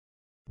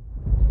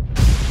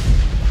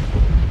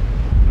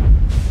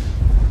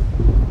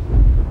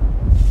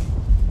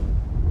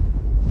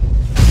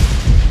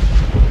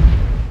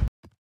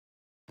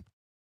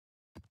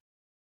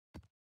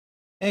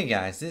Hey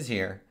guys, Ziz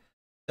here.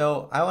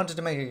 So I wanted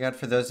to make a guide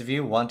for those of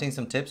you wanting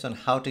some tips on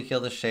how to kill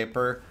the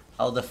Shaper,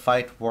 how the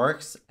fight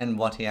works, and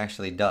what he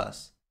actually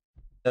does.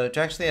 So to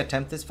actually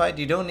attempt this fight,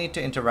 you don't need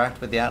to interact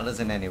with the Atlas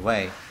in any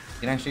way. You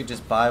can actually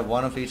just buy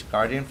one of each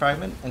Guardian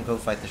fragment and go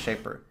fight the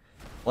Shaper.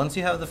 Once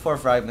you have the 4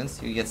 fragments,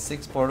 you get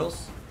 6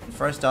 portals. And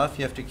first off,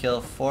 you have to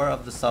kill 4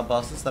 of the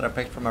sub-bosses that are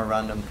picked from a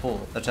random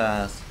pool, such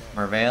as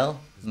Merveil,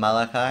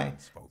 Malachi,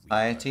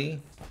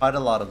 Piety, quite a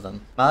lot of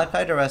them.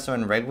 Malachi, Duresso,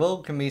 and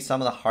Rigwell can be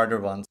some of the harder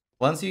ones.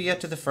 Once you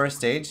get to the first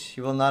stage,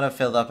 you will not have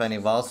filled up any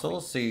Wild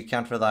Souls, so you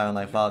can't rely on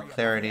like Wild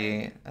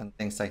Clarity and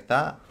things like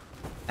that.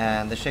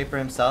 And the Shaper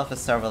himself has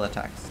several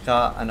attacks. He's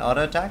got an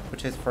auto attack,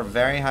 which is for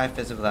very high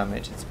physical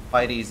damage. It's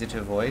quite easy to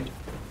avoid.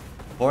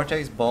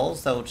 Vortex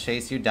balls that will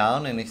chase you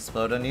down and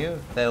explode on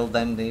you. They'll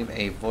then leave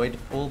a void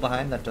pool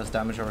behind that does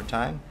damage over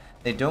time.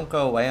 They don't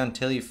go away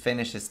until you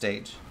finish a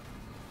stage.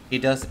 He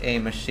does a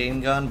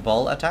machine gun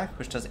ball attack,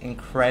 which does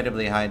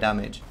incredibly high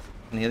damage,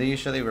 and he'll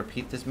usually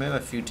repeat this move a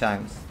few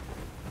times.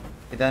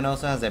 He then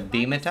also has a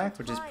beam attack,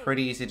 which is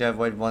pretty easy to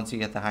avoid once you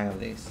get the hang of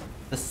these.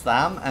 The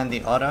slam and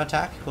the auto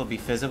attack will be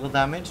physical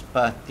damage,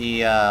 but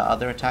the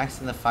other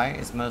attacks in the fight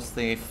is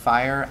mostly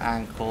fire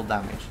and cold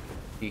damage.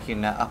 You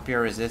can up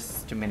your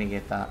resists to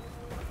mitigate that.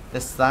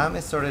 The slam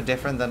is sort of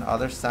different than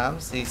other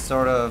slams. He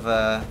sort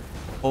of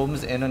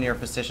homes in on your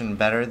position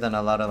better than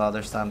a lot of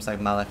other slams like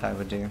Malachi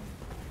would do.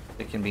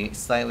 It can be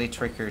slightly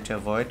trickier to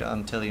avoid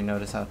until you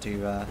notice how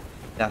to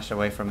dash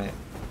away from it.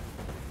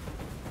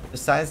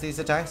 Besides these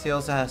attacks, he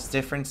also has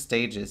different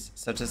stages,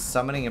 such as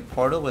summoning a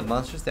portal with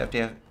monsters that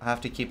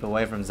have to keep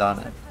away from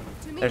Zana.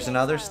 There's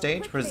another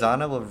stage where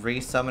Zana will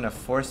re-summon a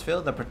force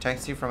field that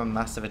protects you from a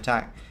massive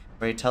attack,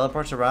 where he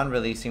teleports around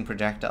releasing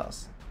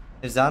projectiles.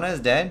 If Zana is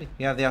dead,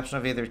 you have the option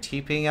of either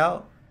TPing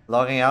out,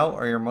 logging out,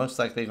 or you're most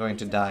likely going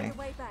to die.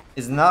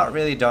 It's not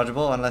really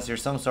dodgeable unless you're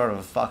some sort of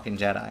a fucking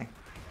Jedi.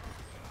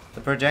 The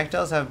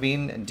projectiles have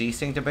been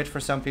desynced a bit for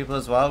some people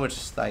as well, which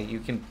is like you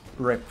can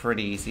rip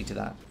pretty easy to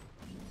that.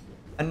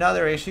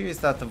 Another issue is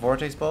that the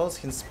vortex balls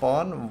can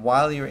spawn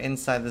while you're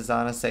inside the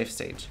Zana safe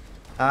stage.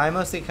 I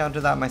mostly counter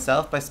that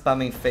myself by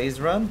spamming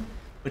phase run,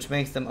 which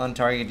makes them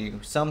untarget you.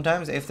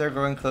 Sometimes if they're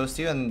going close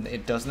to you and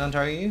it doesn't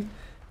untarget you,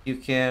 you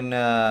can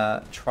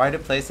try to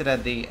place it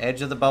at the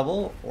edge of the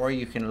bubble, or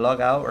you can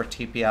log out or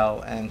TP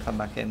out and come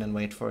back in and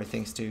wait for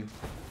things to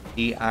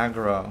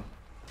de-aggro.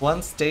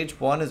 Once stage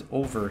 1 is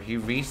over, he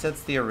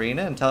resets the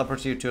arena and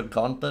teleports you to a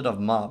gauntlet of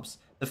mobs.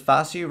 The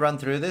faster you run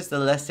through this, the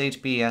less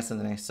HP he has in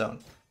the next zone.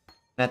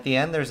 And at the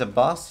end, there's a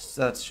boss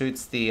that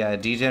shoots the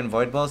DJ and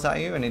void balls at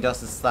you, and he does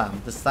the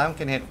slam. The slam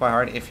can hit quite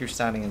hard if you're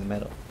standing in the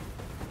middle.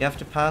 You have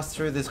to pass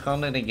through this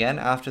gauntlet again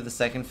after the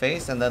second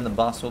phase, and then the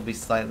boss will be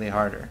slightly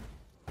harder.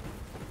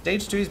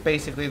 Stage 2 is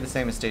basically the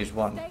same as stage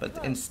 1,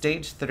 but in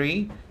stage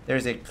 3,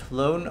 there's a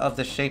clone of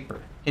the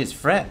Shaper, his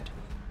friend.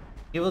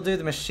 He will do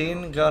the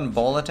machine gun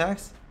ball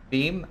attacks,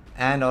 beam,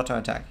 and auto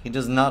attack. He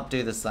does not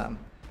do the slam.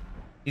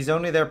 He's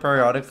only there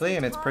periodically,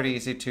 and it's pretty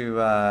easy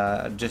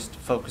to just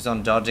focus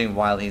on dodging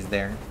while he's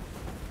there.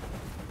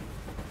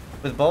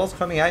 With balls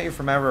coming at you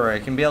from everywhere,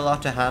 it can be a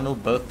lot to handle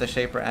both the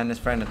Shaper and his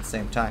friend at the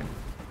same time.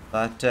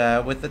 But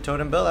with the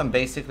totem build, I'm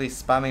basically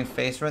spamming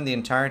face run the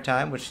entire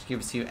time, which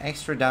gives you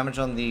extra damage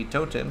on the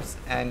totems,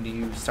 and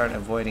you start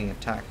avoiding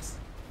attacks.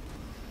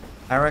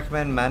 I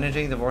recommend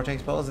managing the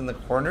vortex balls in the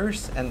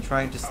corners and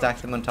trying to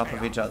stack them on top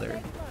of each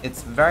other.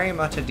 It's very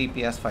much a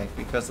DPS fight,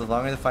 because the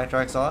longer the fight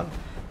drags on,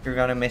 you're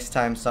gonna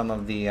mistime some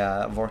of the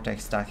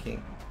vortex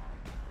stacking.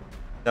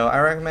 So I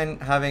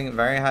recommend having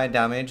very high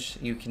damage.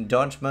 You can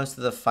dodge most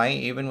of the fight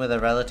even with a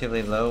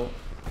relatively low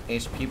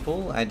HP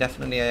pool. I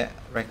definitely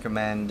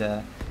recommend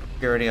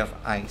Purity of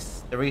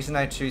Ice. The reason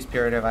I choose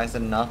Purity of Ice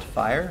and not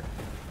Fire,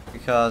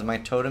 because my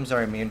totems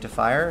are immune to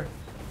fire.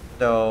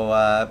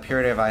 So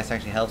Purity of Ice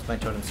actually helps my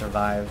totem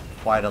survive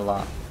quite a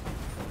lot.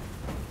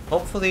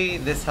 Hopefully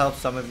this helps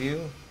some of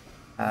you.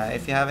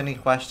 If you have any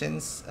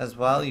questions as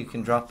well, you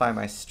can drop by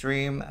my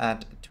stream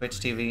at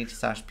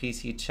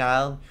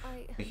twitch.tv/PCChild.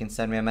 You can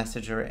send me a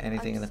message or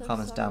anything in the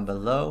comments down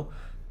below.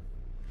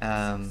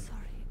 Have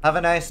a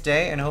nice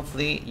day, and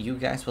hopefully you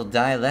guys will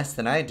die less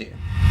than I do.